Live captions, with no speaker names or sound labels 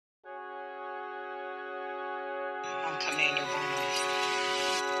I'm Commander Bond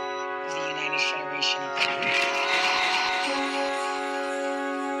of the United Federation of Planets.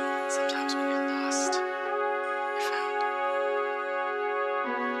 Sometimes when you're lost, you're found.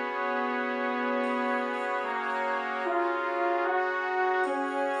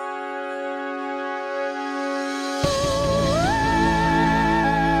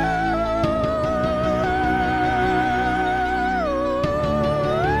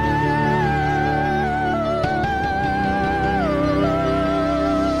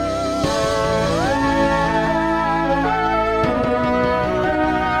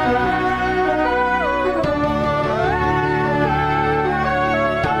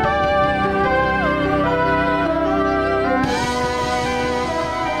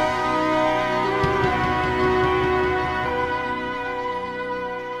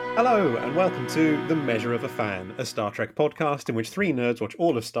 Hello, and welcome to The Measure of a Fan, a Star Trek podcast in which three nerds watch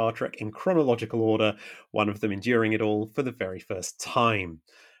all of Star Trek in chronological order, one of them enduring it all for the very first time.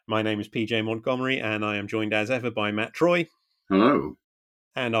 My name is PJ Montgomery, and I am joined as ever by Matt Troy. Hello.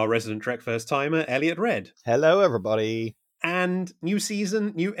 And our resident Trek first-timer, Elliot Red. Hello, everybody. And new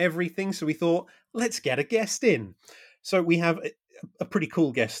season, new everything, so we thought, let's get a guest in. So we have a pretty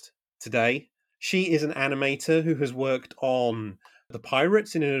cool guest today. She is an animator who has worked on The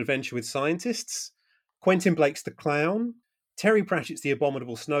Pirates in an Adventure with Scientists, Quentin Blake's The Clown, Terry Pratchett's The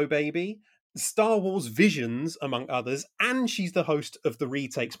Abominable Snow Baby, Star Wars Visions, among others, and she's the host of the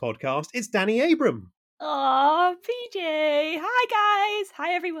Retakes podcast. It's Dani Abram. Oh, PJ. Hi, guys.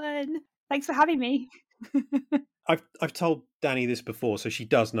 Hi, everyone. Thanks for having me. I've told Dani this before, so she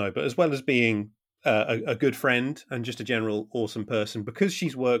does know, but as well as being a good friend and just a general awesome person, because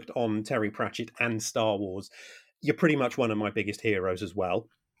she's worked on Terry Pratchett and Star Wars, you're pretty much one of my biggest heroes as well.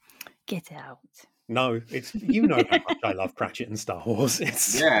 Get out. No, it's you know how much I love Pratchett and Star Wars.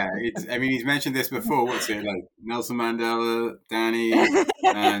 I mean, he's mentioned this before. What's it like? Nelson Mandela, Dani,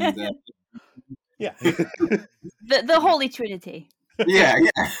 and yeah, the Holy Trinity. yeah.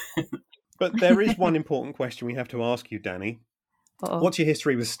 But there is one important question we have to ask you, Dani. Uh-oh. What's your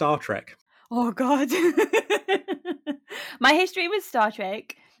history with Star Trek? Oh, God. My history with Star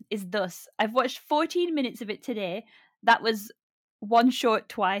Trek is thus. I've watched 14 minutes of it today. That was one short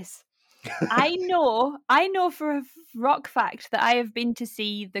twice. I know for a rock fact that I have been to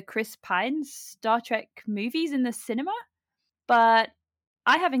see the Chris Pine Star Trek movies in the cinema, but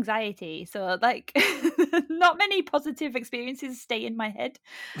I have anxiety, so like not many positive experiences stay in my head.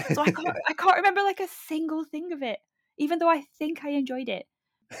 So I can't remember like a single thing of it, even though I think I enjoyed it.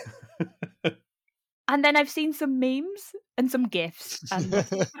 And then I've seen some memes and some GIFs, and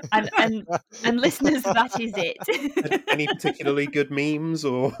listeners, that is it. Any particularly good memes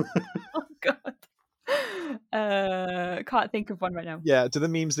or? Oh God, can't think of one right now. Yeah, do the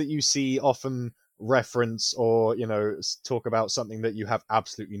memes that you see often reference or, talk about something that you have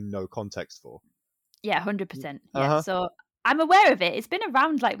absolutely no context for? Yeah, 100%. Yeah, Uh-huh. So I'm aware of it. It's been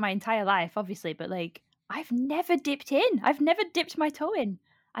around like my entire life, obviously, but like I've never dipped in. I've never dipped my toe in,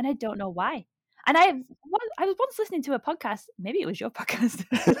 and I don't know why. And I was once listening to a podcast, maybe it was your podcast,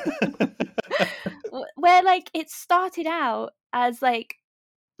 where like it started out as like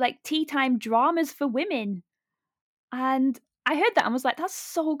tea time dramas for women. And I heard that and was like, that's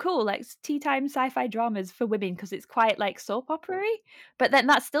so cool. Like tea time sci-fi dramas for women, because it's quite like soap opera-y. But then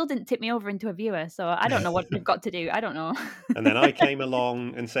that still didn't tip me over into a viewer. So I don't know what they've got to do. I don't know. And then I came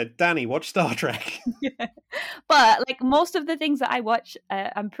along and said, Dani, watch Star Trek. Yeah. But like most of the things that I watch,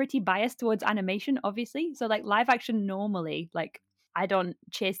 I'm pretty biased towards animation, obviously. So like live action normally, like I don't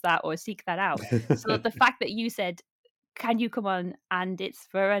chase that or seek that out. So the fact that you said, can you come on and it's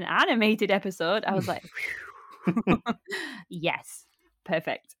for an animated episode, I was like, yes,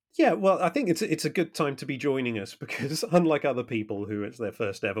 perfect. Yeah, well, I think it's a good time to be joining us because unlike other people who it's their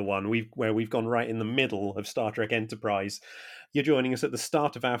first ever one, we've gone right in the middle of Star Trek Enterprise. You're joining us at the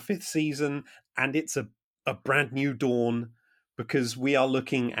start of our 5th season, and it's a brand new dawn because we are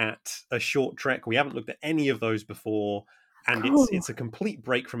looking at a short trek. We haven't looked at any of those before, and Cool. it's a complete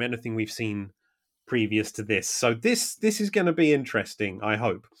break from anything we've seen previous to this. So this is going to be interesting, I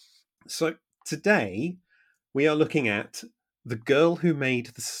hope. So today we are looking at The Girl Who Made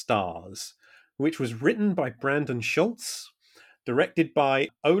the Stars, which was written by Brandon Schultz, directed by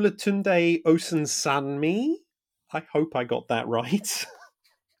Olatunde Osunsanmi. I hope I got that right.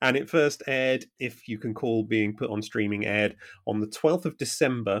 And it first aired, if you can call being put on streaming, aired on the 12th of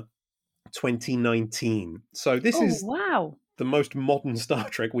December, 2019. So this is wow. the most modern Star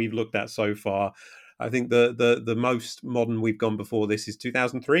Trek we've looked at so far. I think the most modern we've gone before this is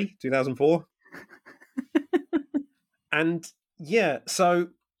 2003, 2004. And yeah, so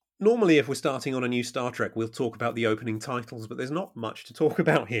normally if we're starting on a new Star Trek, we'll talk about the opening titles, but there's not much to talk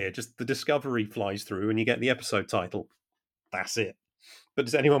about here. Just the Discovery flies through and you get the episode title. That's it. But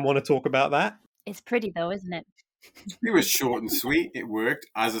does anyone want to talk about that? It's pretty though, isn't it? It was short and sweet. It worked.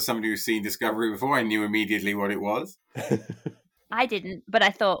 As somebody who's seen Discovery before, I knew immediately what it was. I didn't, but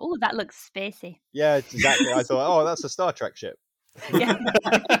I thought, oh, that looks spacey. Yeah, exactly. I thought, oh, that's a Star Trek ship. Yeah.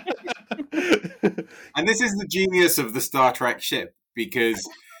 And this is the genius of the Star Trek ship, because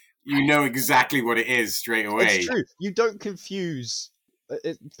you know exactly what it is straight away. It's true. You don't confuse,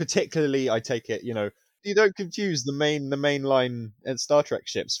 particularly, I take it, you don't confuse the mainline Star Trek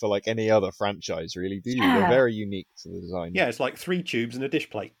ships for like any other franchise, really, do you? Yeah. They're very unique to the design. Yeah, it's like 3 tubes and a dish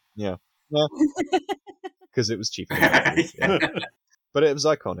plate. Yeah. Because it was cheaper. But it was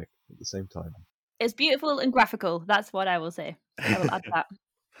iconic at the same time. It's beautiful and graphical. That's what I will say. I will add that.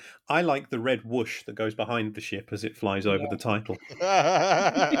 I like the red whoosh that goes behind the ship as it flies over the title.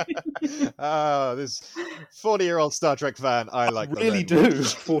 This 40-year-old Star Trek fan. I like the really red do.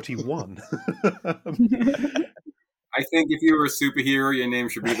 whoosh. 41. I think if you were a superhero, your name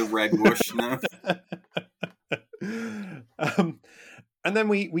should be the Red Whoosh now. And then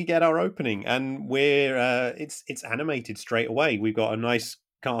we get our opening, and we're it's animated straight away. We've got a nice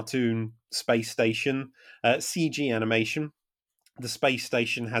cartoon space station, CG animation. The space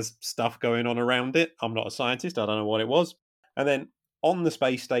station has stuff going on around it. I'm not a scientist. I don't know what it was. And then on the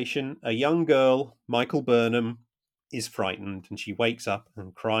space station, a young girl, Michael Burnham, is frightened, and she wakes up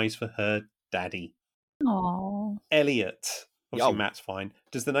and cries for her daddy. Aww. Elliot. Obviously, Yo. Matt's fine.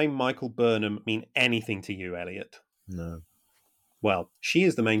 Does the name Michael Burnham mean anything to you, Elliot? No. Well, she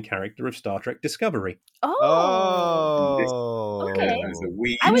is the main character of Star Trek Discovery. Oh. Okay.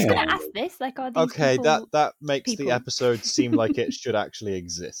 We I was going to ask this. Like, are these Okay, people... that makes people? the episode seem like it should actually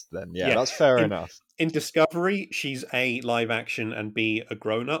exist then. Yeah, Yeah. that's fair enough. In Discovery, she's A, live action, and B, a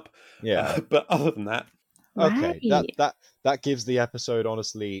grown-up. Yeah. But other than that... Okay, Right. that gives the episode,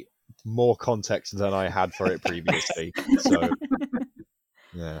 honestly, more context than I had for it previously. So,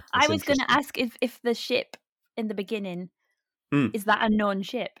 yeah. I it's was going to interesting. ask if the ship in the beginning, Hmm. is that a known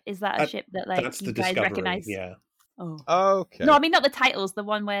ship? Is that a ship that like That's you the guys Discovery, recognize? yeah. Oh. Okay. No, I mean not the titles, the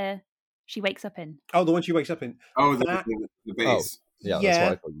one where she wakes up in. Oh, the one she wakes up in. Oh, That- the base. Yeah, that's what Yeah.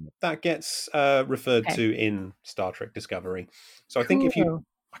 I thought you meant. That gets referred Okay. to in Star Trek Discovery. So I think if you... Cool.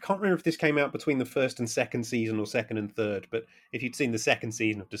 I can't remember if this came out between the first and second season or second and third, but if you'd seen the second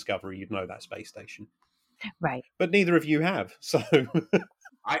season of Discovery, you'd know that space station. Right. But neither of you have, so...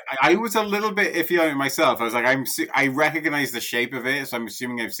 I was a little bit iffy on it myself. I was like, I recognize the shape of it, so I'm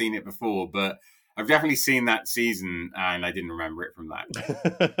assuming I've seen it before, but I've definitely seen that season, and I didn't remember it from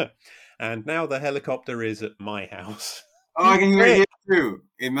that. And now the helicopter is at my house. Oh, I can hear it here too.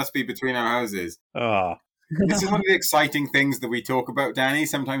 It must be between our houses. Ah, This is one of the exciting things that we talk about, Dani,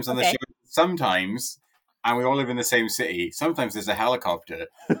 sometimes on the Okay. show. Sometimes, and we all live in the same city, sometimes there's a helicopter.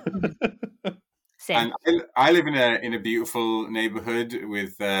 Same. And I live in a beautiful neighborhood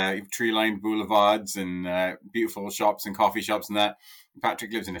with tree-lined boulevards and beautiful shops and coffee shops and that.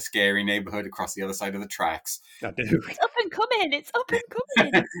 Patrick lives in a scary neighborhood across the other side of the tracks. I do. It's up and coming. It's up and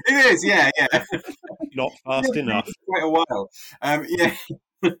coming. It is, yeah. Not fast enough. Quite a while. Yeah.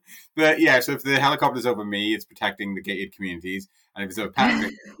 But yeah, so if the helicopter's over me, it's protecting the gated communities. And if it's over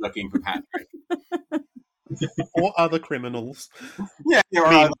Patrick, it's looking for Patrick. Or other criminals. Yeah, I or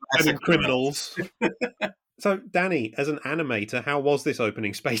mean, other lesser criminals. So, Dani, as an animator, how was this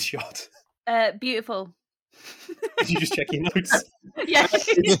opening space shot? Beautiful. Did you just check your notes? Yeah.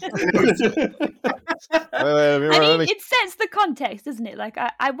 I mean, it sets the context, doesn't it? Like,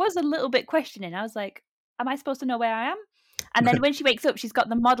 I was a little bit questioning. I was like, am I supposed to know where I am? And then when she wakes up, she's got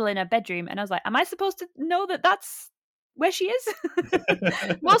the model in her bedroom. And I was like, am I supposed to know that that's where she is?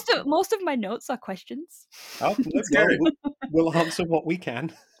 most of my notes are questions. Oh, we'll answer what we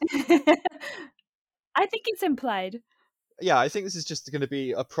can. I think it's implied. Yeah, I think this is just going to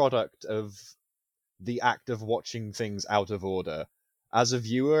be a product of the act of watching things out of order. As a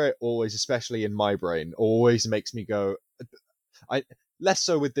viewer, it always, especially in my brain, always makes me go... Less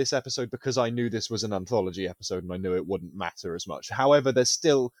so with this episode because I knew this was an anthology episode and I knew it wouldn't matter as much. However, there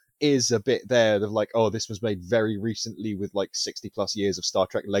still is a bit there of like, oh, this was made very recently with like 60 plus years of Star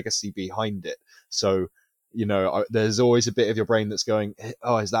Trek legacy behind it. So, you know, there's always a bit of your brain that's going,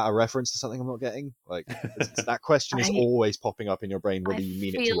 oh, is that a reference to something I'm not getting? Like, that question is always popping up in your brain, whether you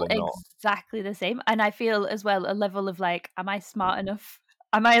mean it to or not. I feel exactly the same. And I feel as well a level of like, am I smart enough?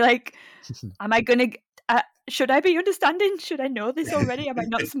 Am I like, am I should I be understanding? Should I know this already? Am I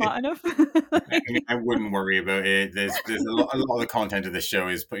not smart enough? I wouldn't worry about it. There's a lot of the content of the show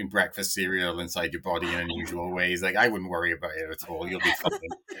is putting breakfast cereal inside your body in unusual ways. Like, I wouldn't worry about it at all. You'll be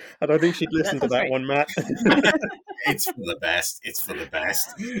fine. I don't think she'd listen to that great. one, Matt. It's for the best. It's for the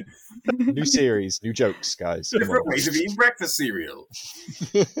best. New series, new jokes, guys. Come Different on. ways of eating breakfast cereal.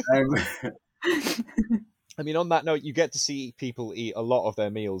 I mean, on that note, you get to see people eat a lot of their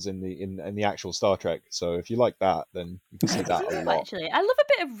meals in the actual Star Trek. So if you like that, then you can see that a lot. Actually, I love a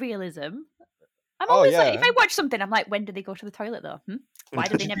bit of realism. I'm Oh, always yeah. like, if I watch something, I'm like, when do they go to the toilet though? Why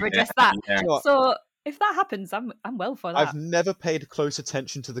do they never address that? Yeah. You know what? So if that happens, I'm well for that. I've never paid close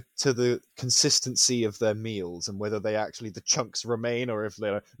attention to the consistency of their meals and whether they actually the chunks remain or if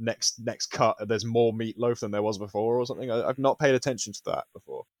they're next cut there's more meatloaf than there was before or something. I've not paid attention to that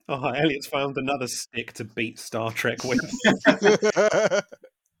before. Oh, Elliot's found another stick to beat Star Trek with.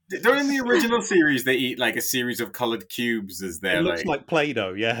 They're in the original series. They eat like a series of coloured cubes as It their looks like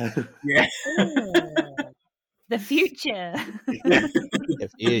Play-Doh, yeah. yeah. The future.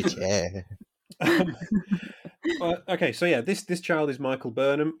 Okay, so yeah, this child is Michael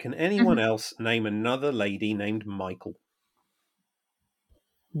Burnham. Can anyone else name another lady named Michael?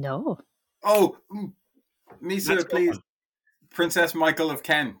 No. Oh, Misa, Matt's got please. one. Princess Michael of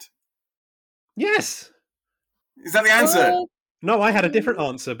Kent. Yes. Is that the answer? No, I had a different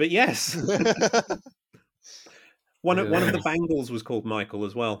answer, but yes. One of the Bangles was called Michael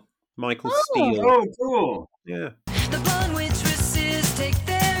as well. Michael Steele. Oh, cool. Yeah. The blonde waitresses take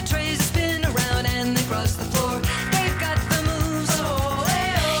their trays, spin around, and they cross the floor. They've got the moves.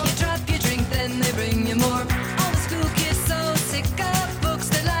 You drop your drink, then they bring you more. All the school kids so sick of books,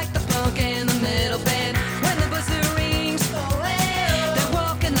 they're like the punk in the middle band. When the buzzer rings, they're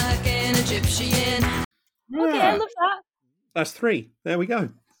walking like an Egyptian. Okay, I love that. That's 3. There we go.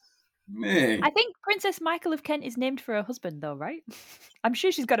 Hey. I think Princess Michael of Kent is named for her husband, though, right? I'm sure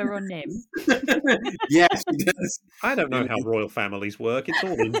she's got her own name. Yes, she does. I don't know how royal families work. It's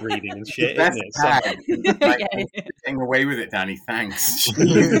all inbreeding and shit, That's isn't bad. Like, Yeah. getting away with it, Danny. Thanks.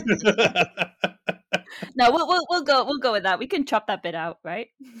 it? No, we'll go with that. We can chop that bit out, right?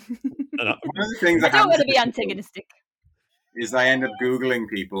 One of the things I don't want to happens be antagonistic. is I end up Googling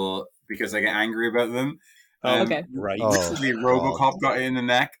people because I get angry about them. Okay. Right. Recently, RoboCop got it in the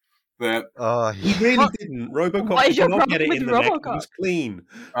neck, but He really didn't. RoboCop Why is did your not get it problem in with the neck. It RoboCop? was clean.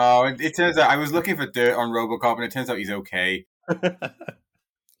 it turns out I was looking for dirt on RoboCop, and it turns out he's okay.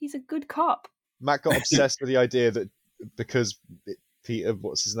 He's a good cop. Matt got obsessed with the idea that because Peter,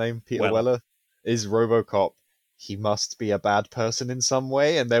 what's his name? Peter Weller. Weller is RoboCop, he must be a bad person in some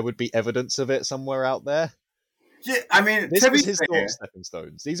way, and there would be evidence of it somewhere out there. Yeah, I mean, This to be was his fair, stepping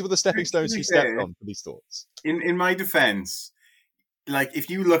stones. These were the stepping stones be he stepped fair, on for these thoughts. in my defense, like if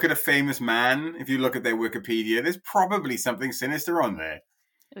you look at a famous man, if you look at their Wikipedia, there's probably something sinister on there.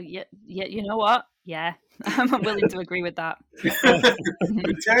 Oh, yeah, you know what? Yeah, I'm willing to agree with that.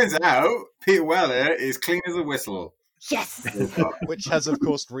 It turns out Peter Weller is clean as a whistle. Yes. Which has, of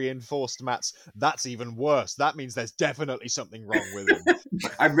course, reinforced Matt's, that's even worse. That means there's definitely something wrong with him.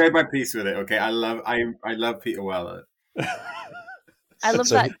 I've read my piece with it. Okay, I love Peter Weller. I love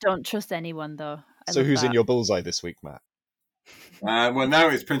So that. Don't trust anyone, though. I So love who's in that. your bullseye this week, Matt? Well, now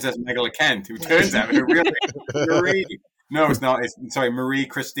it's Princess Michael of Kent, who turns out to really Marie. No, it's not. Sorry, Marie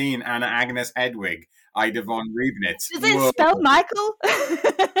Christine Anna Agnes Hedwig Ida von Reibnitz. Does it Whoa. spell Michael?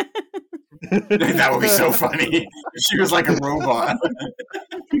 That would be so funny. She was like a robot.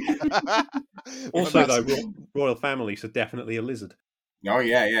 Also, though, royal family, so definitely a lizard. Oh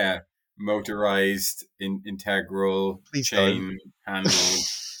yeah. Motorized, integral, Please chain handle,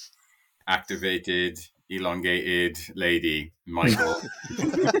 activated, elongated lady, Michael.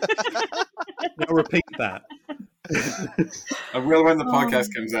 Now repeat that. I will when the podcast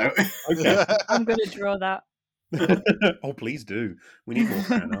comes out. Okay. I'm going to draw that. Oh, please do. We need more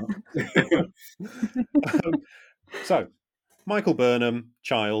fan art. So, Michael Burnham,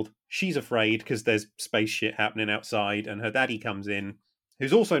 child, she's afraid because there's space shit happening outside, and her daddy comes in,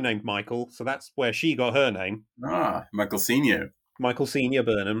 who's also named Michael, so that's where she got her name. Michael Senior. Michael Senior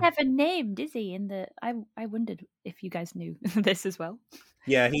Burnham. Never named, is he? I wondered if you guys knew this as well.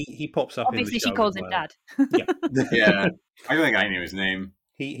 Yeah, he pops up Obviously, in the show she calls as him well. Dad. Yeah, I don't think I knew his name.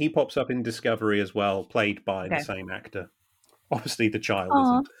 He pops up in Discovery as well, played by the Okay. same actor. Obviously, the child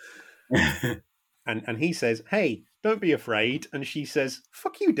Aw. isn't. And he says, "Hey, don't be afraid." And she says,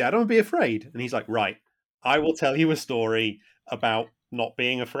 "Fuck you, Dad, don't be afraid." And he's like, "Right, I will tell you a story about not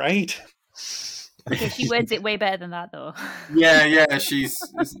being afraid." Okay, she words it way better than that, though. Yeah. She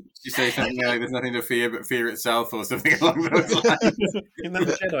says something like, "There's nothing to fear but fear itself," or something along those lines. Isn't that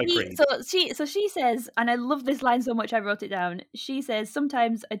the Jedi Creed? So she says, and I love this line so much I wrote it down. She says,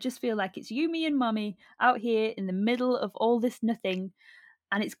 "Sometimes I just feel like it's you, me, and Mummy out here in the middle of all this nothing,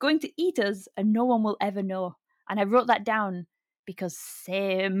 and it's going to eat us, and no one will ever know." And I wrote that down because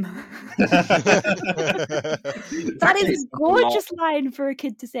same. That is a gorgeous line for a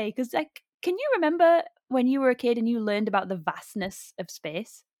kid to say. Because, like, can you remember when you were a kid and you learned about the vastness of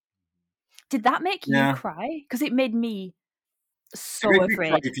space? Did that make you cry? Because it made me so It made me afraid.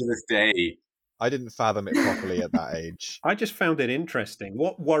 cry to this day. I didn't fathom it properly at that age. I just found it interesting.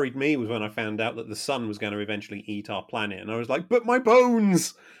 What worried me was when I found out that the sun was going to eventually eat our planet, and I was like, "But my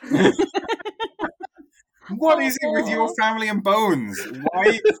bones!" What is it with your family and bones? Why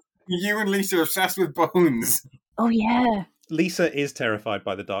are you and Lisa obsessed with bones? Oh, yeah. Lisa is terrified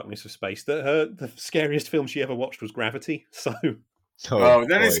by the darkness of space. The scariest film she ever watched was Gravity. So, Oh,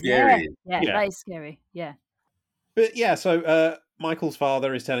 that is boy. scary. Yeah, Yeah. that is scary. Yeah. but yeah, so Michael's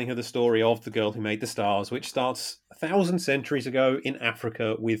father is telling her the story of the girl who made the stars, which starts 1,000 centuries ago in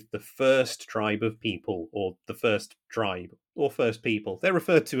Africa with the first tribe of people, or the first tribe, or first people. They're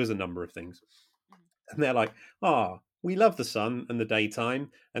referred to as a number of things. And they're like, we love the sun and the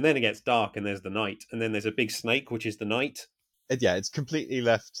daytime, and then it gets dark and there's the night, and then there's a big snake, which is the night. Yeah, it's completely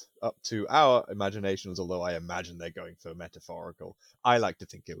left up to our imaginations, although I imagine they're going for metaphorical. I like to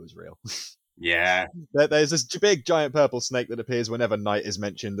think it was real. Yeah. There's this big giant purple snake that appears whenever night is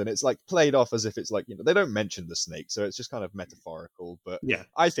mentioned, and it's like played off as if it's like, they don't mention the snake, so it's just kind of metaphorical, but Yeah.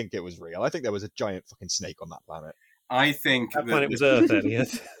 I think it was real. I think there was a giant fucking snake on that planet. I think That planet was Earth,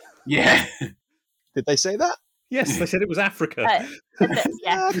 Elliot. Yeah. Did they say that? Yes, they said it was Africa. Yeah.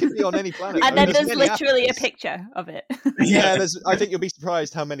 It could be on any planet. And I mean, then there's many literally a Africas. picture of it. Yeah, I think you'll be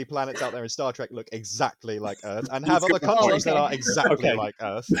surprised how many planets out there in Star Trek look exactly like Earth and have other countries that are exactly like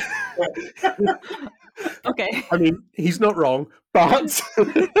Earth. Okay. I mean, he's not wrong, but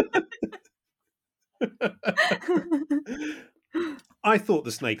I thought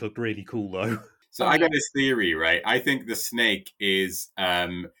the snake looked really cool, though. So I got this theory, right? I think the snake is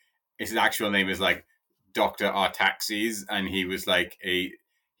his actual name is like Dr. Artaxes, and he was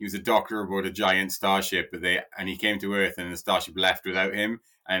a doctor aboard a giant starship, and he came to Earth, and the starship left without him.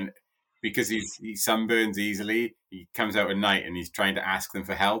 And because he sunburns easily, he comes out at night and he's trying to ask them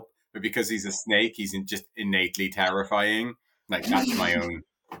for help. But because he's a snake, he's just innately terrifying. Like, that's my own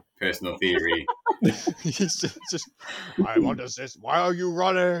personal theory. He's just, I want to assist. Why are you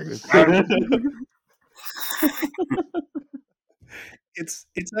running? It's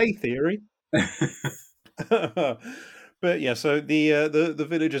a theory. But yeah, so the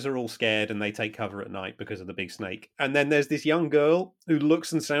villagers are all scared and they take cover at night because of the big snake. And then there's this young girl who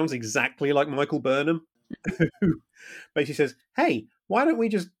looks and sounds exactly like Michael Burnham, who basically says, "Hey, why don't we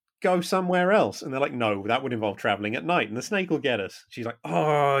just go somewhere else?" And they're like, "No, that would involve traveling at night, and the snake will get us." She's like,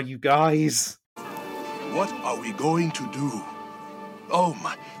 "Oh, you guys. What are we going to do? Oh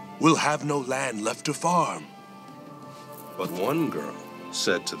my, we'll have no land left to farm." But one girl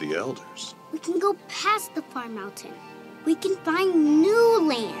said to the elders, We can go past the farm mountain. We can find new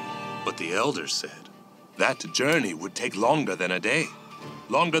land. But the elders said, that journey would take longer than a day,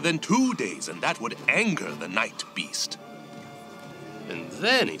 longer than 2 days, and that would anger the night beast. and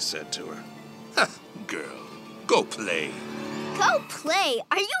then he said to her, Ha, girl, go play. Go play?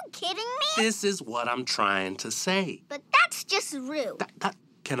 Are you kidding me? "This is what I'm trying to say." But that's just rude.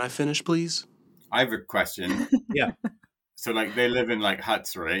 Can I finish, please? I have a question. Yeah. So, like, they live in, like,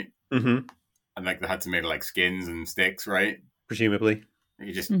 huts, right? Mm-hmm. And, like, the huts are made of, like, skins and sticks, right? Presumably.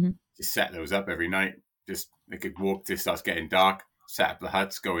 You just set those up every night. They could walk till it starts getting dark, set up the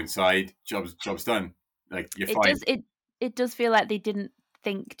huts, go inside, job's done. Like, you're fine. It does feel like they didn't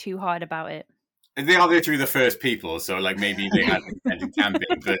think too hard about it. And they are literally the first people, so, like, maybe they hadn't invented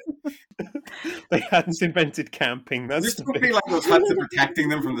camping, but They hadn't invented camping. That's this the would big... be like those huts are protecting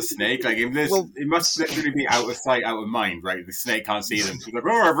them from the snake. Like, if this, it must literally be out of sight, out of mind, right? The snake can't see them. She's like,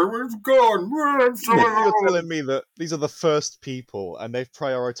 "Oh, everyone's gone. I'm so You're alone." telling me that these are the first people and they've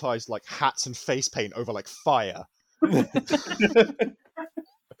prioritized like hats and face paint over like fire. Yeah,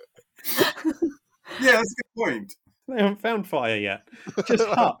 that's a good point. They haven't found fire yet. Just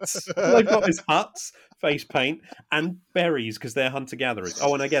huts. All they've got is huts, face paint, and berries because they're hunter-gatherers.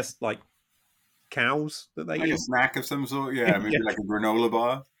 Oh, and I guess, like, cows that they Like a use. snack of some sort. Yeah, maybe Yeah. like a granola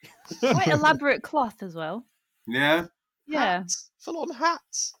bar. Quite elaborate cloth as well. Yeah. Yeah. Hats. Full on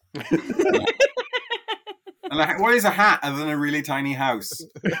hats. And like, what is a hat other than a really tiny house?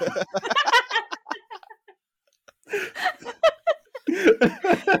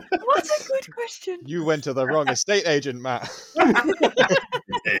 What That's a good question. You went to the wrong estate agent, Matt.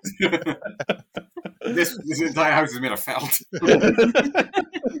 This entire house is made of felt.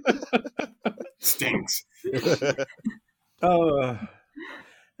 Stinks. Oh.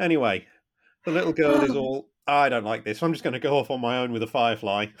 Anyway, the little girl is all, I don't like this. I'm just going to go off on my own with a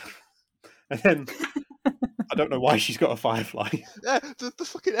firefly. And then I don't know why she's got a firefly. Yeah, the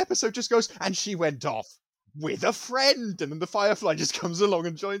fucking episode just goes, and she went off with a friend, and then the firefly just comes along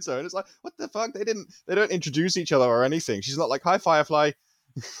and joins her, and it's like, what the fuck? They don't introduce each other or anything. She's not like, hi, firefly.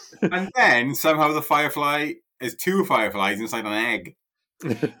 And then somehow the firefly is two fireflies inside an egg.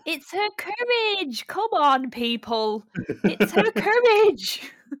 It's her courage. Come on, people. It's her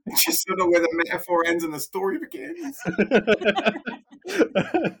courage. I just don't know where the metaphor ends and the story begins.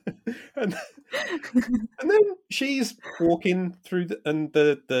 and then she's walking through, and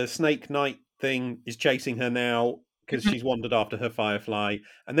the snake knight thing is chasing her now because she's wandered after her firefly.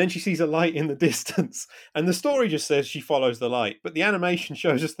 And then she sees a light in the distance, and the story just says she follows the light, but the animation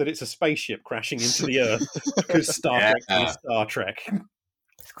shows us that it's a spaceship crashing into the Earth because Star Trek is Star Trek.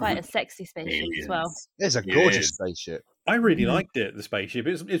 It's quite a sexy spaceship as well. It's a gorgeous spaceship. I really liked it, the spaceship.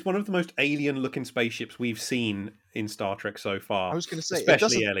 It's one of the most alien-looking spaceships we've seen in Star Trek so far. I was going to say,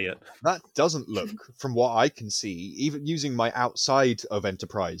 especially Elliot. That doesn't look, from what I can see, even using my outside of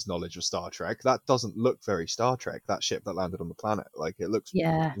Enterprise knowledge of Star Trek, that doesn't look very Star Trek, that ship that landed on the planet. Like, it looks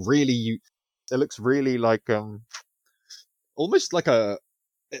really like, almost like it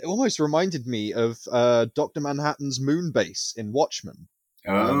almost reminded me of Dr. Manhattan's moon base in Watchmen.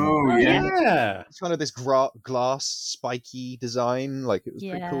 Oh, yeah. It's kind of this glass, spiky design. Like, it was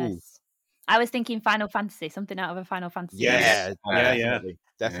pretty cool. I was thinking Final Fantasy, something out of a Final Fantasy. Yeah, definitely.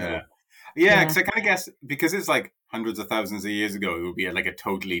 Yeah, because I kind of guess, because it's like hundreds of thousands of years ago, it would be like a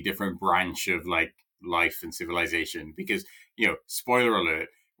totally different branch of like life and civilization. Because, you know, spoiler alert,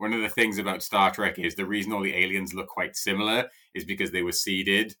 one of the things about Star Trek is the reason all the aliens look quite similar is because they were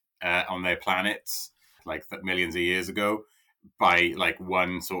seeded on their planets like millions of years ago by like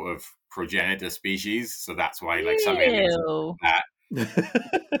one sort of progenitor species, so that's why like some aliens look like that.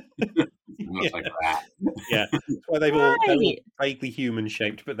 Looks like that. Yeah, that's why they're all vaguely human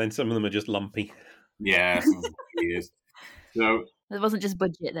shaped, but then some of them are just lumpy. Yeah, so it wasn't just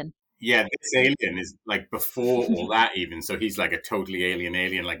budget then. Yeah, this alien is like before all that even, so he's like a totally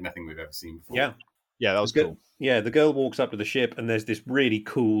alien like nothing we've ever seen before. Yeah, that was cool. Yeah, the girl walks up to the ship and there's this really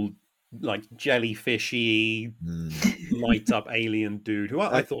cool like jellyfishy light up alien dude who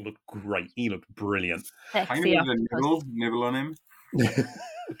I thought looked great. He looked brilliant. Kind of a nibble on him.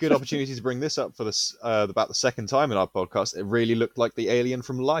 A good opportunity to bring this up for this about the second time in our podcast. It really looked like the alien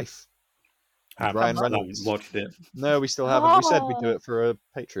from Life. Ryan Reynolds. Watched it. No, we still haven't. We said we'd do it for a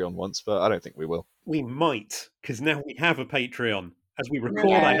Patreon once, but I don't think we will. We might, because now we have a Patreon. As we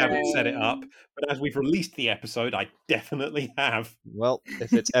record, I haven't set it up, but as we've released the episode, I definitely have. Well,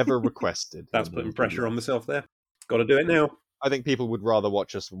 if it's ever requested. That's putting pressure on myself there. Got to do it now. I think people would rather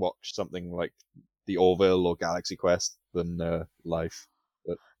watch something like The Orville or Galaxy Quest than Life.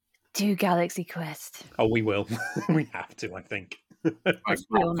 But... Do Galaxy Quest. Oh, we will. We have to, I think. Like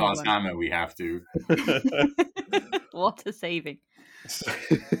Rockstars Hammer, we have to. What a saving.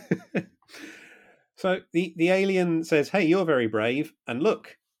 So the alien says, hey, you're very brave. And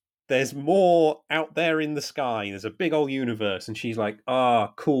look, there's more out there in the sky. There's a big old universe. And she's like,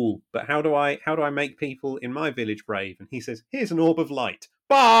 cool. But how do I make people in my village brave? And he says, here's an orb of light.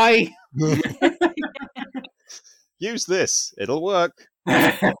 Bye! Use this. It'll work.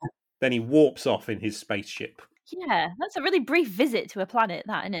 Then he warps off in his spaceship. Yeah, that's a really brief visit to a planet,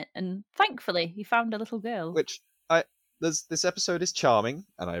 that, isn't it? And thankfully, he found a little girl. Which, this episode is charming,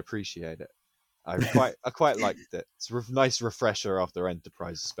 and I appreciate it. I quite liked it. It's a nice refresher after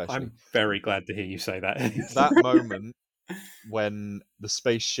Enterprise, especially. I'm very glad to hear you say that. That moment when the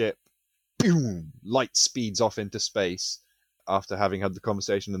spaceship, boom, light speeds off into space after having had the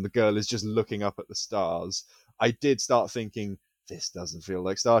conversation, and the girl is just looking up at the stars. I did start thinking, this doesn't feel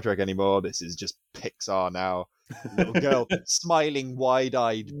like Star Trek anymore. This is just Pixar now. Little girl smiling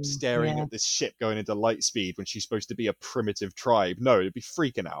wide-eyed, staring at this ship going into light speed when she's supposed to be a primitive tribe. No, it'd be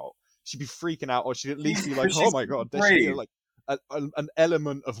freaking out. She'd be freaking out, or she'd at least be like, oh my god, there should be like an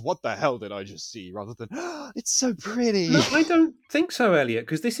element of what the hell did I just see, rather than, it's so pretty. No, I don't think so, Elliot,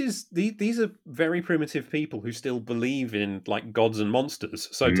 because these are very primitive people who still believe in like gods and monsters.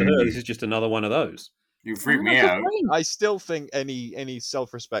 So to her, this is just another one of those. You freak me out. I still think any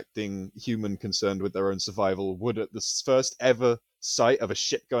self-respecting human concerned with their own survival would, at the first ever sight of a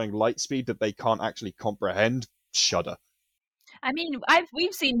ship going light speed that they can't actually comprehend, shudder. I mean,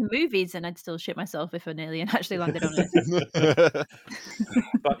 we've seen the movies, and I'd still shit myself if an alien actually landed on Earth.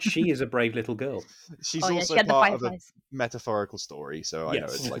 But she is a brave little girl. She's Oh, yeah, also she had the part of a fireflies. metaphorical story, so I know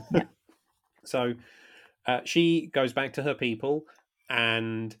Yes. it's like So she goes back to her people,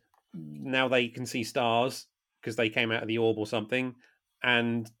 and now they can see stars because they came out of the orb or something,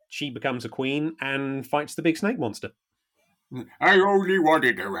 and she becomes a queen and fights the big snake monster. I only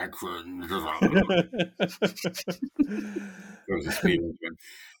wanted directions. Goes to speed into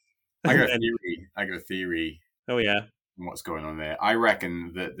I got a theory. I got a theory Oh yeah. on what's going on there. I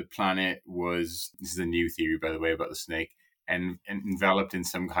reckon that the planet was, this is a new theory, by the way, about the snake, and enveloped in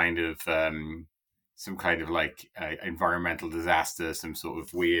some kind of like environmental disaster, some sort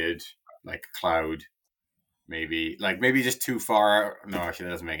of weird like cloud. Maybe just too far. No, actually,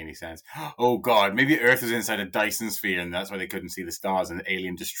 that doesn't make any sense. Oh God, maybe Earth was inside a Dyson sphere, and that's why they couldn't see the stars, and the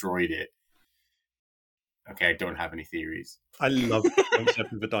alien destroyed it. Okay, I don't have any theories. I love the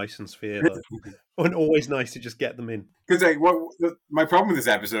concept of the Dyson sphere, though. And always nice to just get them in. Because my problem with this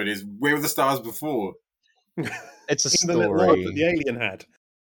episode is, where were the stars before? it's a In the little orb that story. the alien had.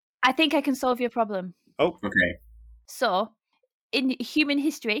 I think I can solve your problem. Oh, Okay. So, in human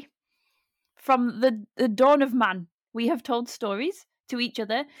history, from the dawn of man, we have told stories to each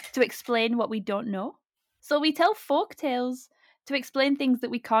other to explain what we don't know. So we tell folk tales to explain things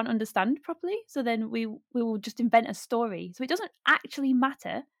that we can't understand properly. So then we will just invent a story. So it doesn't actually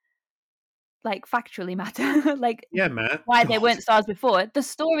matter, like factually matter, like yeah, Matt. why there weren't stars before. The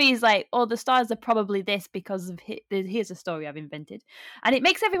story is like, oh, the stars are probably this because of here's a story I've invented, and it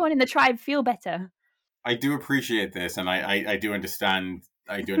makes everyone in the tribe feel better. I do appreciate this, and I do understand.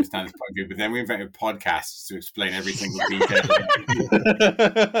 I do understand this point of view, but then we invented podcasts to explain every single detail.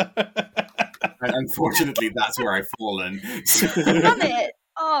 And unfortunately, that's where I've fallen. Damn it!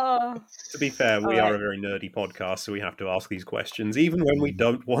 Oh. To be fair, we are a very nerdy podcast, so we have to ask these questions, even when we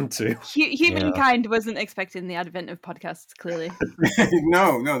don't want to. Humankind wasn't expecting the advent of podcasts, clearly.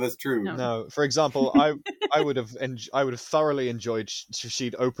 No, that's true. No, for example, I would have thoroughly enjoyed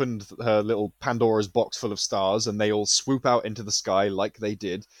she'd opened her little Pandora's box full of stars, and they all swoop out into the sky like they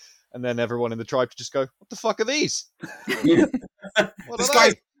did, and then everyone in the tribe to just go, "What the fuck are these? The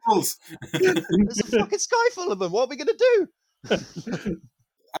sky's fools. There's a fucking sky full of them. What are we gonna do?"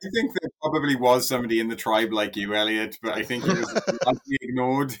 I think there probably was somebody in the tribe like you, Elliot, but I think it was largely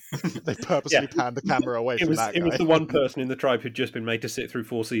ignored. They purposely panned the camera away from that guy. It was the one person in the tribe who'd just been made to sit through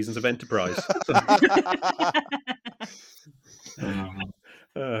 4 seasons of Enterprise. But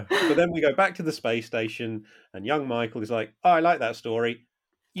then we go back to the space station, and young Michael is like, "Oh, I like that story.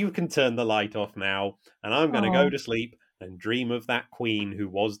 You can turn the light off now, and I'm going to go to sleep and dream of that queen who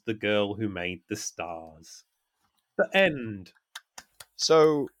was the girl who made the stars." The end.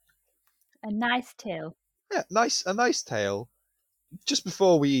 So, a nice tale. Yeah, a nice tale. Just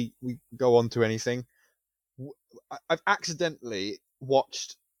before we go on to anything, I've accidentally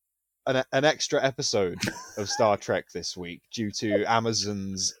watched an extra episode of Star Trek this week due to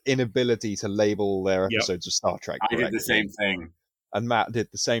Amazon's inability to label their episodes of Star Trek correctly. I did the same thing, and Matt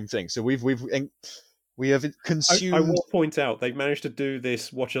did the same thing. So we have consumed. I will point out they've managed to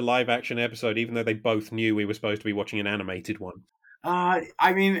watch a live action episode, even though they both knew we were supposed to be watching an animated one.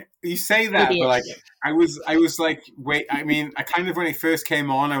 I mean, you say that, but like, I was like, wait. I mean, I kind of, when it first came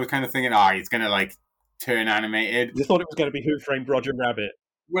on, I was kind of thinking, it's gonna like turn animated. You thought it was going to be Who Framed Roger Rabbit?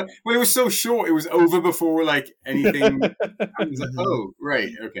 Well, it was so short; it was over before like anything. I was like, oh, right,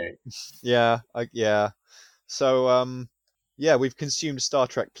 okay, yeah. So, we've consumed Star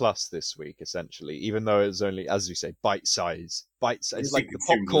Trek Plus this week, essentially, even though it's only, as you say, bite size. It's like the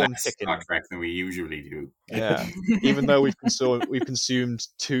popcorn chicken. Star Trek than we usually do. Yeah, even though we've consumed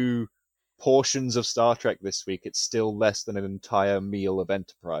 2 portions of Star Trek this week, it's still less than an entire meal of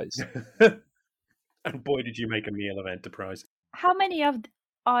Enterprise. And boy, did you make a meal of Enterprise! How many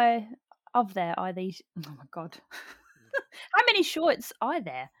there are these? Oh my god! How many shorts are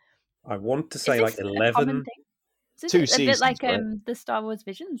there? I want to say like 11. Is 2 it a seasons, bit like right? The Star Wars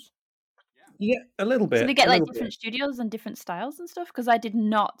Visions? Yeah, a little bit. So they get like different studios and different styles and stuff? Because I did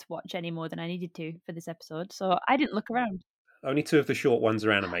not watch any more than I needed to for this episode, so I didn't look around. Only 2 of the short ones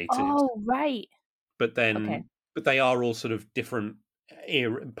are animated. Oh, right. But they are all sort of different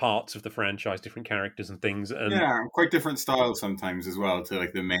parts of the franchise, different characters and things. And quite different styles sometimes as well to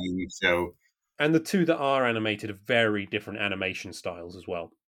like the main show. And the 2 that are animated are very different animation styles as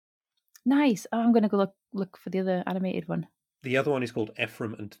well. Nice. Oh, I'm going to go look for the other animated one. The other one is called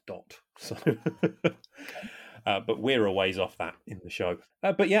Ephraim and Dot. So, but we're a ways off that in the show.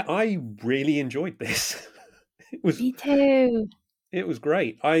 But yeah, I really enjoyed this. Me too. It was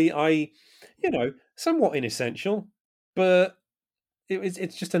great. I somewhat inessential, but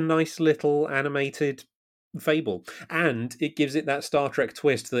it's just a nice little animated fable, and it gives it that Star Trek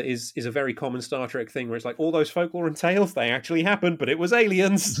twist that is a very common Star Trek thing, where it's like all those folklore and tales, they actually happened, but it was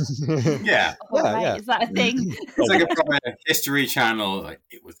aliens. Yeah. Oh, Yeah, right, yeah. is that a thing? It's like a proper History Channel, like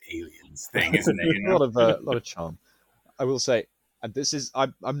it was aliens thing, isn't it? You A know? lot of charm. I will say, and this is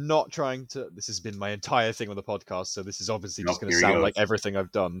I'm not trying to. This has been my entire thing on the podcast, so this is obviously just Oh, going to here he sound goes. like everything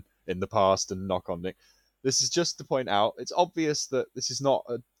I've done in the past and knock on it. This is just to point out, it's obvious that this is not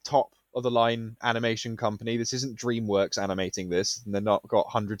a top of the line animation company. This isn't DreamWorks animating this, and they're not got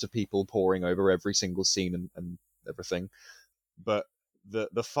hundreds of people poring over every single scene and everything. But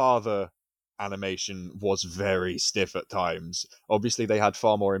the father animation was very stiff at times. Obviously, they had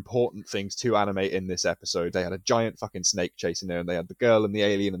far more important things to animate in this episode. They had a giant fucking snake chasing there, and they had the girl and the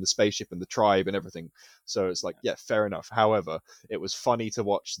alien and the spaceship and the tribe and everything. So it's like, yeah, fair enough. However, it was funny to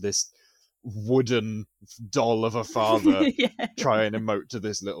watch this wooden doll of a father Yeah. try and emote to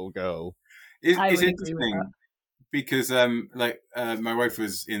this little girl. It's I would agree with interesting because my wife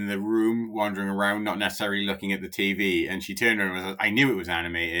was in the room wandering around, not necessarily looking at the TV, and she turned around and was, I knew it was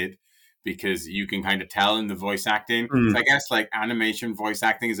animated because you can kind of tell in the voice acting. So I guess like animation voice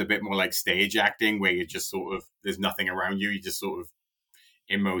acting is a bit more like stage acting, where you're just sort of, there's nothing around you, you're just sort of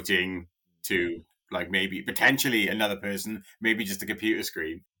emoting to like maybe potentially another person, maybe just a computer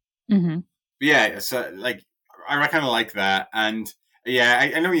screen. Mm-hmm. But yeah, so like I kind of like that, and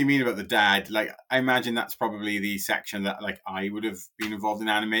yeah, I know what you mean about the dad. Like, I imagine that's probably the section that like I would have been involved in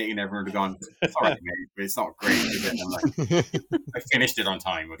animating, and everyone would have gone, "It's all right, mate, but it's not great." Is it? And I'm like, I finished it on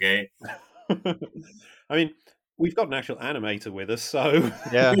time, okay? I mean, we've got an actual animator with us, so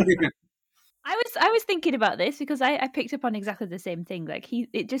Yeah. I was thinking about this because I picked up on exactly the same thing. Like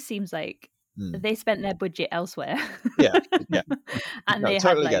it just seems like they spent their budget elsewhere. Yeah, yeah. And No, they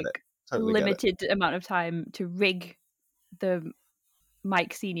totally had get like it. Totally get it. limited amount of time to rig the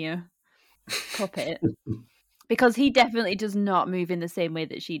Mike Senior puppet because he definitely does not move in the same way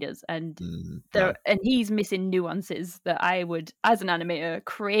that she does, and and he's missing nuances that I would, as an animator,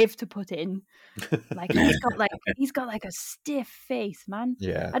 crave to put in. Like he's got like a stiff face, man.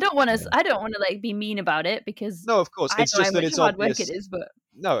 Yeah. I don't want to like be mean about it because No, of course. I It's know just how that much it's hard obvious. work it is, but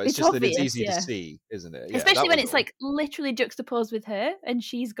No, it's just obvious, that it's easy yeah. to see, isn't it? Yeah, especially that when was it's all. like literally juxtaposed with her, and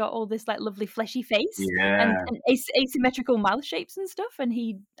she's got all this like lovely fleshy face Yeah. and asymmetrical mouth shapes and stuff, and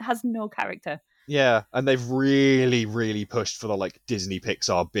he has no character. Yeah, and they've really, really pushed for the like Disney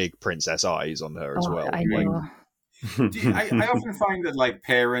Pixar big princess eyes on her as well. I Like, know. I often find that like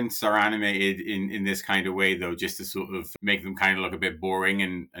parents are animated in this kind of way, though, just to sort of make them kind of look a bit boring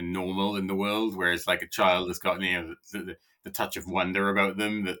and normal in the world, whereas like a child has got, you know, the touch of wonder about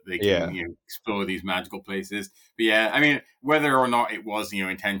them, that they can you know, explore these magical places. But yeah, I mean, whether or not it was, you know,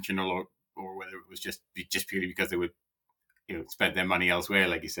 intentional or whether it was just purely because they would, you know, spend their money elsewhere,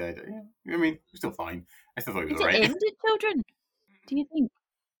 like you said. Yeah, I mean, it's still fine. I still thought it was Is it alright. aimed at children? Do you think?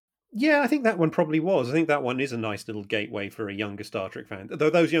 yeah, I think that one probably was. I think that one is a nice little gateway for a younger Star Trek fan. Though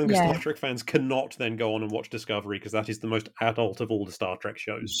those younger Yeah. Star Trek fans cannot then go on and watch Discovery, because that is the most adult of all the Star Trek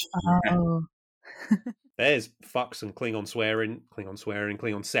shows. Oh. There's fucks and Klingon swearing,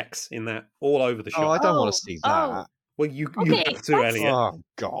 Klingon sex in that all over the show. oh, I don't want Oh, to see that. oh. Well, you Okay, have to, that's- Elliot. Oh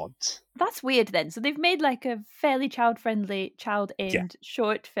God. That's weird then. So they've made like a fairly child-friendly, child-aimed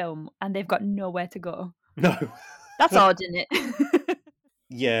short film, and they've got nowhere to go. No. That's odd, isn't it?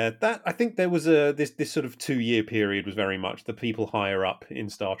 Yeah, that I think there was this sort of 2-year period was very much the people higher up in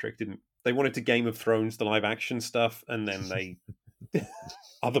Star Trek they wanted to Game of Thrones the live action stuff, and then they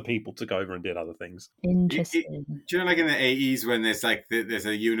other people took over and did other things. Interesting. Do you know, like in the 80s, when there's like there's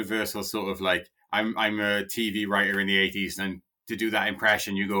a universal sort of like, I'm a TV writer in the 80s, and to do that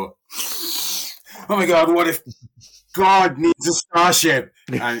impression, you go, "Oh my God, what if God needs a starship?"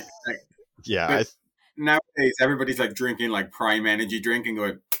 And like, Yeah. nowadays, everybody's like drinking like Prime Energy drink and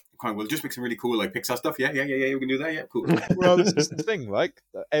going, "Come on, we'll just make some really cool like Pixar stuff. Yeah, we can do that. Yeah, cool." Well, this is the thing. Like,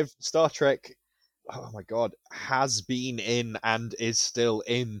 Star Trek, oh my God, has been in and is still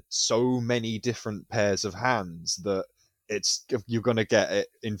in so many different pairs of hands that you're gonna get it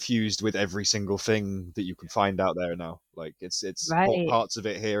infused with every single thing that you can find out there now. Like, it's Right. parts of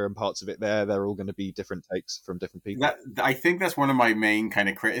it here and parts of it there. They're all going to be different takes from different people. I think that's one of my main kind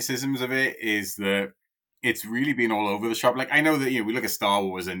of criticisms of it, is that it's really been all over the shop. Like, I know that, you know, we look at Star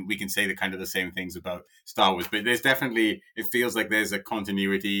Wars and we can say the kind of the same things about Star Wars, but there's definitely, it feels like there's a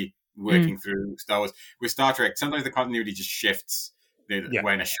continuity working through StarArs. With Star Trek, sometimes the continuity just shifts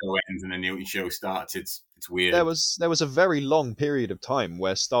when a show ends and a new show starts. It's weird. There was a very long period of time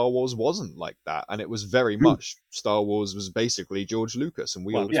where Star Wars wasn't like that, and it was very much Star Wars was basically George Lucas, and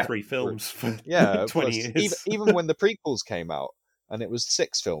we Well, all it was 3 films for 20 years. even when the prequels came out, and it was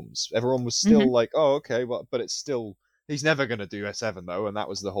 6 films. Everyone was still like, "Oh, okay, well, but it's still he's never going to do a 7 though," and that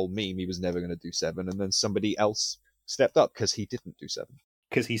was the whole meme. He was never going to do 7, and then somebody else stepped up because he didn't do 7,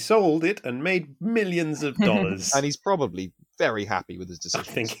 Because he sold it and made millions of dollars. and he's probably very happy with his I decisions.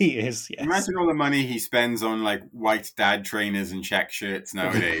 think he is, yes. Imagine all the money he spends on like white dad trainers and check shirts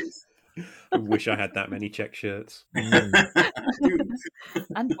nowadays. I wish I had that many check shirts. And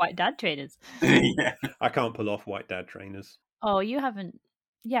white dad trainers. Yeah. I can't pull off white dad trainers. Oh, you haven't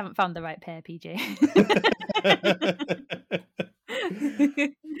found the right pair, PJ.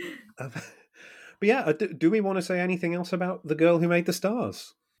 But yeah, do we want to say anything else about The Girl Who Made the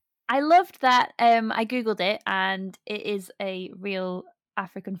Stars? I loved that. I googled it, and it is a real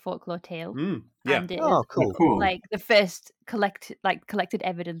African folklore tale. Yeah. And it Oh, is cool. like the first collected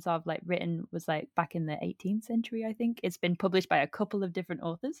evidence of like written was like back in the 18th century, I think. It's been published by a couple of different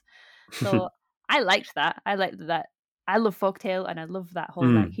authors. So I liked that. I liked that. I love folktale, and I love that whole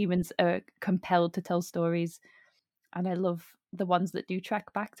like humans are compelled to tell stories, and I love the ones that do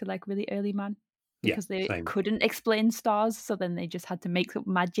track back to like really early man, because they same. couldn't explain stars, so then they just had to make up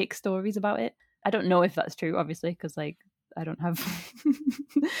magic stories about it. I don't know if that's true, obviously, because like I don't have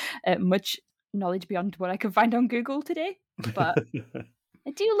much knowledge beyond what I can find on Google today, but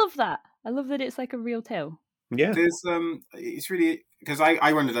I do love that. I love that it's like a real tale. Yeah. There's it's really because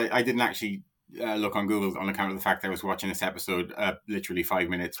I wondered. I didn't actually look on Google on account of the fact that I was watching this episode literally 5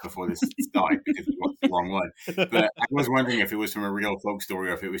 minutes before this started because we watched the wrong one. But I was wondering if it was from a real folk story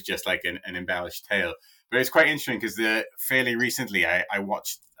or if it was just like an embellished tale. But it's quite interesting because fairly recently I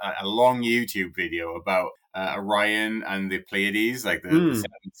watched a long YouTube video about Orion and the Pleiades, like the 7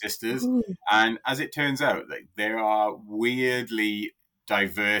 sisters. Ooh. And as it turns out, like there are weirdly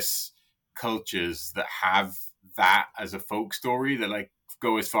diverse cultures that have that as a folk story that like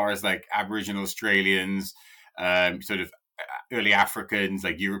go as far as like Aboriginal Australians, sort of early Africans,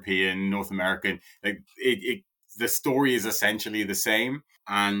 like European, North American. Like the story is essentially the same,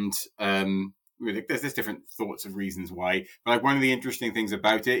 and there's different thoughts of reasons why. But like one of the interesting things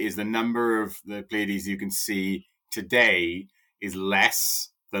about it is the number of the Pleiades you can see today is less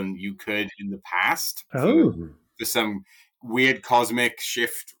than you could in the past for some weird cosmic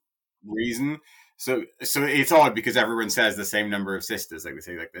shift reason. So it's odd because everyone says the same number of sisters. Like they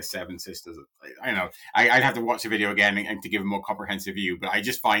say, like there's 7 sisters. I don't know. I'd have to watch the video again and to give a more comprehensive view. But I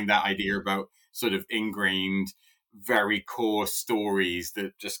just find that idea about sort of ingrained, very core stories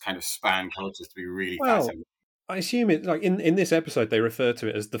that just kind of span cultures to be really fascinating. I assume it like in this episode they refer to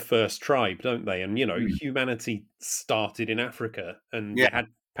it as the first tribe, don't they? And humanity started in Africa, and they had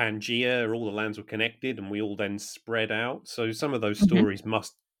Pangea. All the lands were connected, and we all then spread out. So some of those stories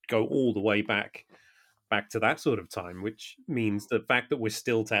must go all the way back to that sort of time, which means the fact that we're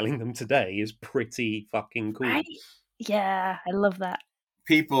still telling them today is pretty fucking cool. Yeah, I love that.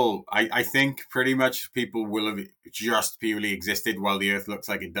 People, I think pretty much people will have just purely existed while the Earth looks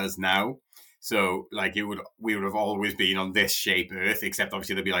like it does now. So like we would have always been on this shape Earth, except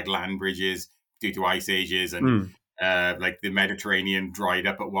obviously there'd be like land bridges due to ice ages, and like the Mediterranean dried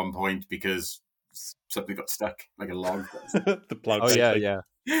up at one point because something got stuck, like a log. The plug. Oh yeah.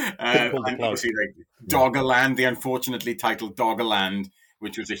 And obviously, like Doggerland, the unfortunately titled Doggerland,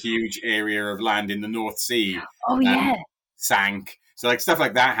 which was a huge area of land in the North Sea, sank. So like stuff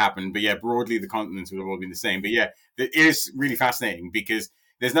like that happened. But yeah, broadly the continents would have all been the same. But yeah, it is really fascinating because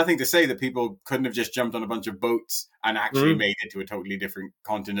there's nothing to say that people couldn't have just jumped on a bunch of boats and actually made it to a totally different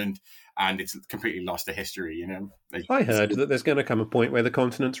continent, and it's completely lost to history. You know, like, I heard that there's going to come a point where the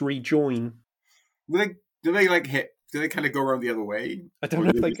continents rejoin. Do they like hit? Do they kind of go around the other way? I don't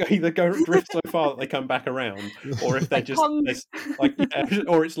know if they either go drift so far that they come back around, or if they're just like,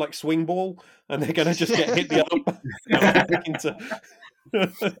 or it's like swing ball, and they're going to just get hit the other into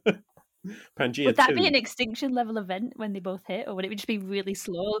Pangea. Would that be an extinction level event when they both hit, or would it just be really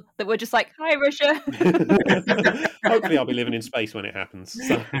slow that we're just like, "Hi, Russia"? Hopefully, I'll be living in space when it happens.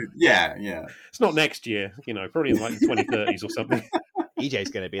 So. Yeah. It's not next year, probably in like the 2030s or something.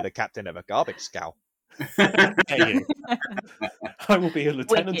 EJ's going to be the captain of a garbage scow. I will be a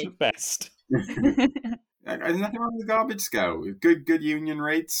lieutenant at best. There's nothing wrong with the garbage scow. Good union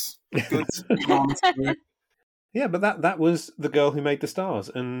rates. Good. Yeah, but that was The Girl Who Made the Stars,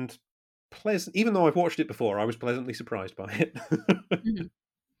 and pleasant. Even though I've watched it before, I was pleasantly surprised by it.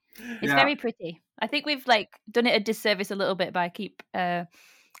 It's very pretty. I think we've like done it a disservice a little bit by keep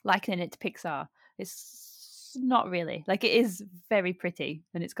likening it to Pixar. It's not really. Like, it is very pretty,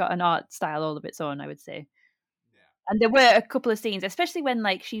 and it's got an art style all of its own, I would say. And there were a couple of scenes, especially when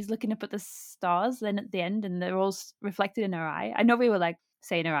like she's looking up at the stars then at the end, and they're all reflected in her eye. I know we were like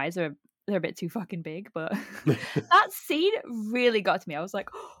saying her eyes are they're a bit too fucking big, but that scene really got to me. I was like,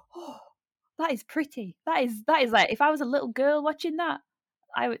 oh, that is pretty. That is like, if I was a little girl watching that,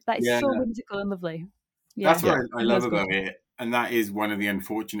 that is Yeah. so whimsical and lovely. That's Yeah, what I love about it. And that is one of the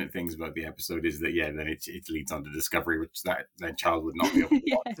unfortunate things about the episode is that, then it leads on to Discovery, which that child would not be able to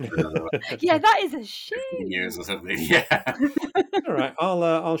watch for another Yeah, that is a 15 shame. years or something. Yeah. All right,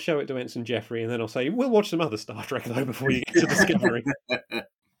 I'll show it to Ensign Jeffrey, and then I'll say we'll watch some other Star Trek though before you get to Discovery.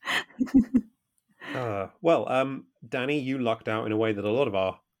 Dani, you lucked out in a way that a lot of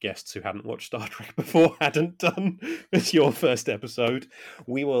our guests who hadn't watched Star Trek before hadn't done. It's your first episode.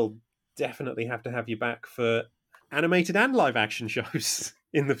 We will definitely have to have you back for animated and live action shows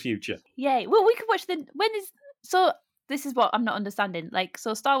in the future. Yay. Well, we could watch so this is what I'm not understanding. Like,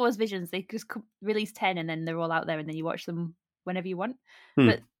 so Star Wars Visions, they just release 10 and then they're all out there and then you watch them whenever you want.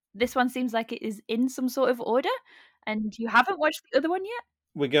 But this one seems like it is in some sort of order, and you haven't watched the other one yet?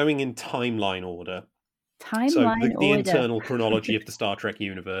 We're going in timeline order. The internal chronology of the Star Trek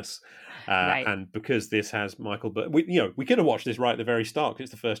universe. Right. And because this has Michael Burnham, we could have watched this right at the very start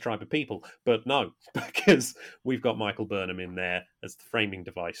because it's the first Tribe of People, but no, because we've got Michael Burnham in there as the framing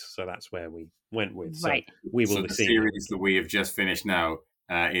device, so that's where we went with. Right. So we will So be the seeing series that we have just finished now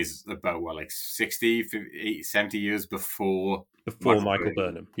is about 60, 50, 70 years before Michael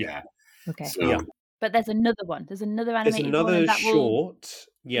Burnham. Yeah. Okay. So, Yeah. But there's another one. There's another animated There's one. another And that short.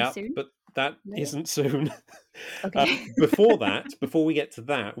 Yeah, soon? but that Really? isn't soon. Okay. Before we get to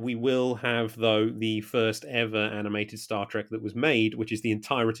that, we will have, though, the first ever animated Star Trek that was made, which is the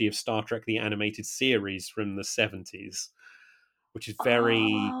entirety of Star Trek, the animated series from the 70s, which is very...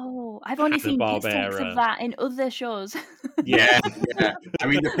 Oh, I've only seen piss takes of that in other shows. yeah. I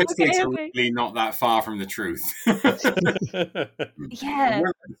mean, the piss takes are Okay. really not that far from the truth. Yeah.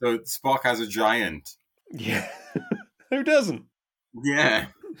 So Spock has a giant. Yeah. Who doesn't? Yeah.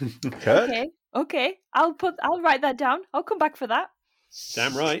 Okay. I'll write that down. I'll come back for that.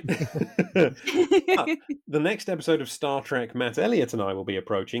 Damn right. The next episode of Star Trek Matt Elliott and I will be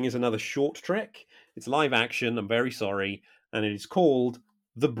approaching is another short trek. It's live action, I'm very sorry, and it is called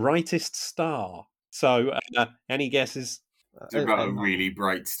The Brightest Star. So, any guesses? It's about a really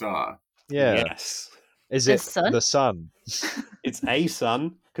bright star. Yeah. Yes. Is The it sun? the sun? It's a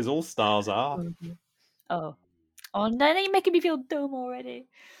sun, because all stars are. Oh, now you're making me feel dumb already.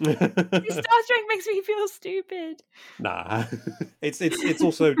 Star Trek makes me feel stupid. Nah, it's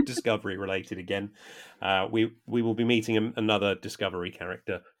also Discovery related again. We will be meeting another Discovery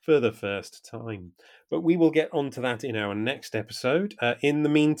character for the first time, but we will get onto that in our next episode. In the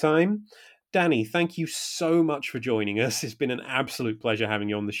meantime, Dani, thank you so much for joining us. It's been an absolute pleasure having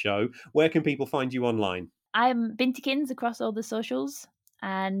you on the show. Where can people find you online? I'm Bintikins across all the socials.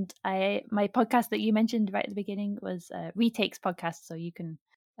 And my podcast that you mentioned right at the beginning was Retakes Podcast, so you can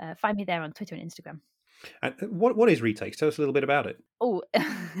find me there on Twitter and Instagram. And what is Retakes? Tell us a little bit about it. Oh,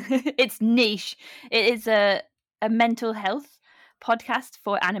 it's niche. It is a mental health podcast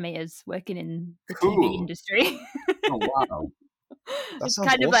for animators working in the TV industry. Oh, wow. It's sounds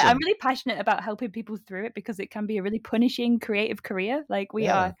kind of like, I'm awesome. really passionate about helping people through it because it can be a really punishing creative career. Like, we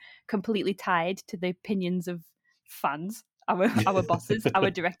are completely tied to the opinions of fans, our bosses,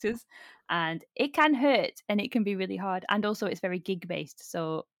 our directors, and it can hurt and it can be really hard. And also it's very gig based,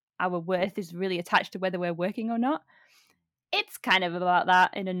 so our worth is really attached to whether we're working or not. It's kind of about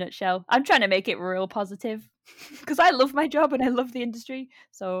that in a nutshell. I'm trying to make it real positive because I love my job and I love the industry.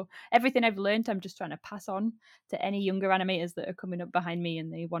 So everything I've learned, I'm just trying to pass on to any younger animators that are coming up behind me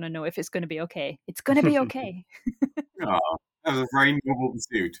and they want to know if it's going to be okay. It's going to be okay. Oh, that was a very noble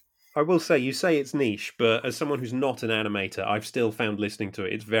pursuit. I will say, you say it's niche, but as someone who's not an animator, I've still found listening to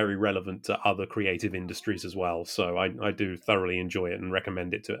it, it's very relevant to other creative industries as well. So I do thoroughly enjoy it and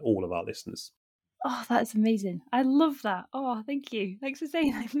recommend it to all of our listeners. Oh, that's amazing. I love that. Oh, thank you. Thanks for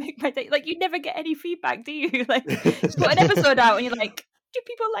saying that. Make my day. Like, you never get any feedback, do you? Like, you put an episode out and you're like, do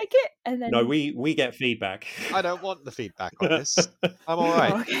people like it? And then No, we get feedback. I don't want the feedback on this. I'm all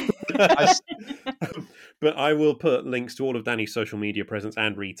right. okay. But I will put links to all of Dani's social media presence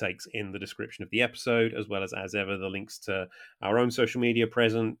and retakes in the description of the episode, as well as ever, the links to our own social media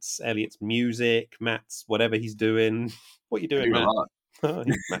presence, Elliot's music, Matt's whatever he's doing. What are you doing, Matt?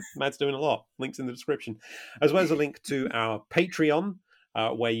 Matt's doing a lot. Links in the description, as well as a link to our Patreon,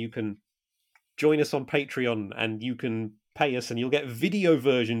 where you can join us on Patreon and you can pay us and you'll get video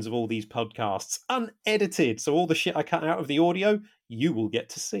versions of all these podcasts unedited. So all the shit I cut out of the audio, you will get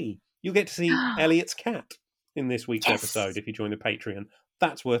to see. You'll get to see Elliot's cat in this week's episode if you join the Patreon.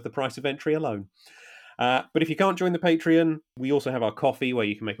 That's worth the price of entry alone. But if you can't join the Patreon, we also have our coffee where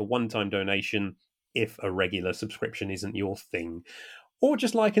you can make a one-time donation if a regular subscription isn't your thing. or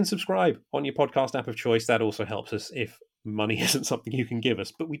just like and subscribe on your podcast app of choice. That also helps us if money isn't something you can give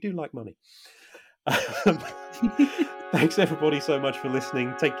us, but we do like money. Thanks everybody so much for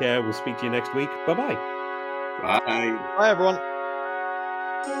listening. Take care. We'll speak to you next week. Bye-bye. Bye. Bye, everyone.